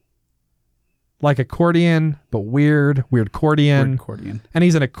Cordian. Like accordion, but weird Cordian. Weird accordion. And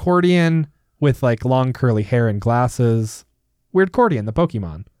he's an accordion with like long curly hair and glasses. Weird Cordian, the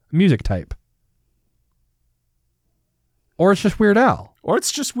Pokemon. Music type. Or it's just Weird Al. Or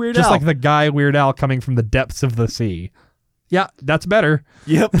it's just Weird Just Al. like the guy Weird Al coming from the depths of the sea. Yeah, that's better.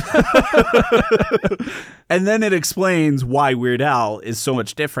 Yep. And then it explains why Weird Al is so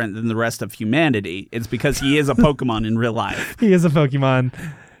much different than the rest of humanity. It's because he is a Pokemon in real life. He is a Pokemon.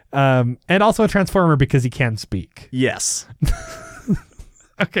 And also a Transformer because he can speak. Yes.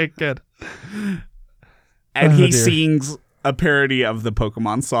 Okay, good. And Oh, he dear. sings a parody of the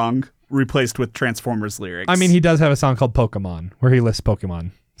Pokemon song replaced with Transformers lyrics. I mean, he does have a song called Pokemon where he lists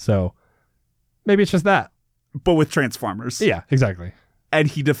Pokemon. So maybe it's just that. but with Transformers. Yeah, exactly. And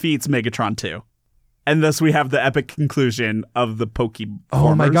he defeats Megatron 2. And thus we have the epic conclusion of the Pokeformers.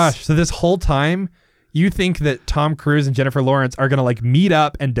 Oh my gosh. So this whole time, you think that Tom Cruise and Jennifer Lawrence are going to like meet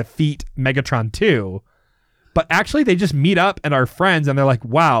up and defeat Megatron 2. But actually they just meet up and are friends and they're like,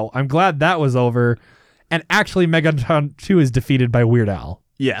 wow, I'm glad that was over. And actually Megatron 2 is defeated by Weird Al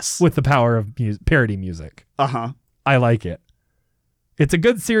Yes. with the power of parody music. Uh-huh. I like it. It's a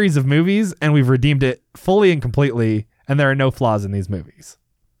good series of movies and we've redeemed it fully and completely. And there are no flaws in these movies.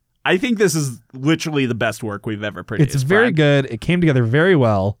 I think this is literally the best work we've ever produced. It's very Brad. good. It came together very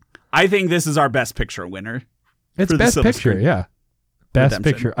well. I think this is our best picture winner. It's for the best Silver picture, Screen yeah. Best Redemption.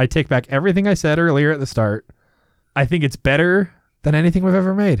 picture. I take back everything I said earlier at the start. I think it's better than anything we've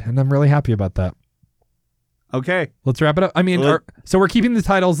ever made, and I'm really happy about that. Okay. Let's wrap it up. I mean, so we're keeping the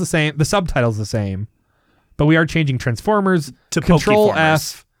titles the same, the subtitles the same, but we are changing Transformers To Control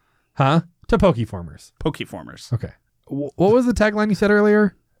Pokeformers. F, to Pokeformers. Pokeformers. Okay. What was the tagline you said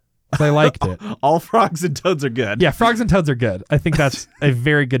earlier? 'Cause I liked it. All frogs and toads are good. Yeah, frogs and toads are good. I think that's a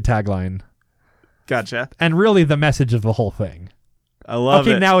very good tagline, Gotcha. and really the message of the whole thing. I love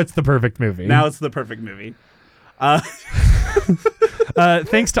Okay, it. now it's the perfect movie. Now it's the perfect movie.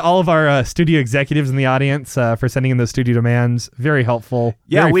 Thanks to all of our studio executives in the audience for sending in those studio demands. Very helpful.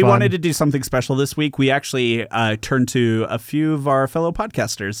 Yeah, Very we fun. wanted to do something special this week. We actually turned to a few of our fellow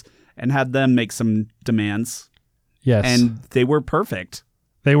podcasters and had them make some demands. Yes. And they were perfect.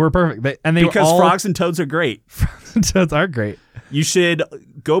 They were perfect. They Because were all... frogs and toads are great. Frogs and toads are great. You should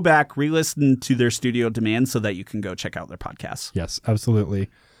go back, re-listen to their studio demands so that you can go check out their podcasts. Yes, absolutely.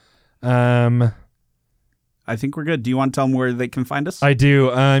 I think we're good. Do you want to tell them where they can find us? I do.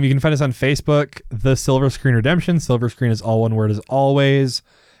 You can find us on Facebook, The Silver Screen Redemption. Silver Screen is all one word as always.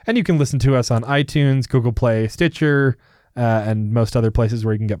 And you can listen to us on iTunes, Google Play, Stitcher, and most other places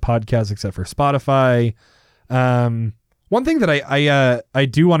where you can get podcasts except for Spotify. One thing that I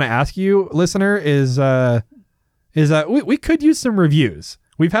do want to ask you, listener, is we could use some reviews.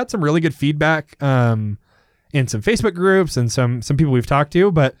 We've had some really good feedback in some Facebook groups and some people we've talked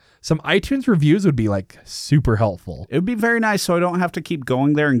to, but some iTunes reviews would be like super helpful. It would be very nice so I don't have to keep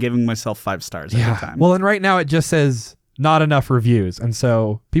going there and giving myself 5 stars every time. Well, and right now it just says not enough reviews. And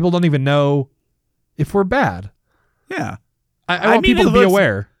so people don't even know if we're bad. Yeah. I want people to be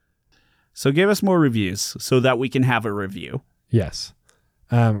aware. So give us more reviews so that we can have a review. Yes.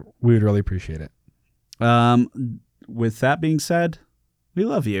 We would really appreciate it. With that being said, we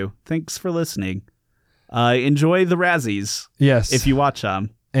love you. Thanks for listening. Enjoy the Razzies. Yes. If you watch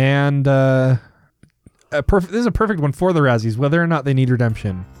them. And this is a perfect one for the Razzies. Whether or not they need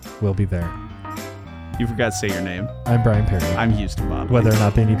redemption, we'll be there. You forgot to say your name. I'm Brian Perry. I'm Houston Bob. Whether or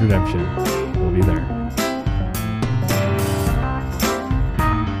not they need redemption, we'll be there.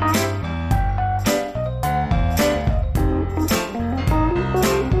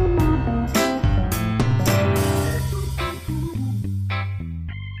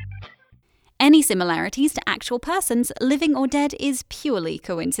 Any similarities to actual persons, living or dead, is purely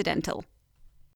coincidental.